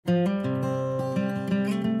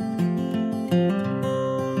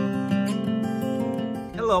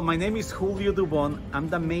Hello, my name is Julio Dubon. I'm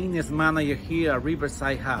the maintenance manager here at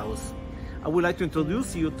Riverside House. I would like to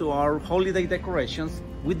introduce you to our holiday decorations.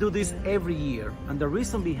 We do this every year, and the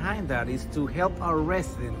reason behind that is to help our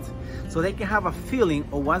residents so they can have a feeling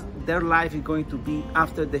of what their life is going to be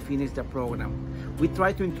after they finish the program. We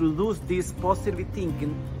try to introduce this positive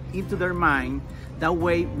thinking into their mind. That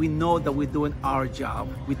way we know that we're doing our job.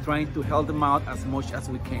 We're trying to help them out as much as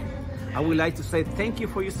we can. I would like to say thank you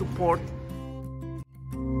for your support.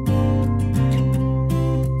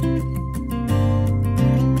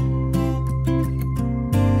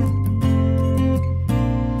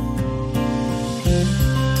 Thank you.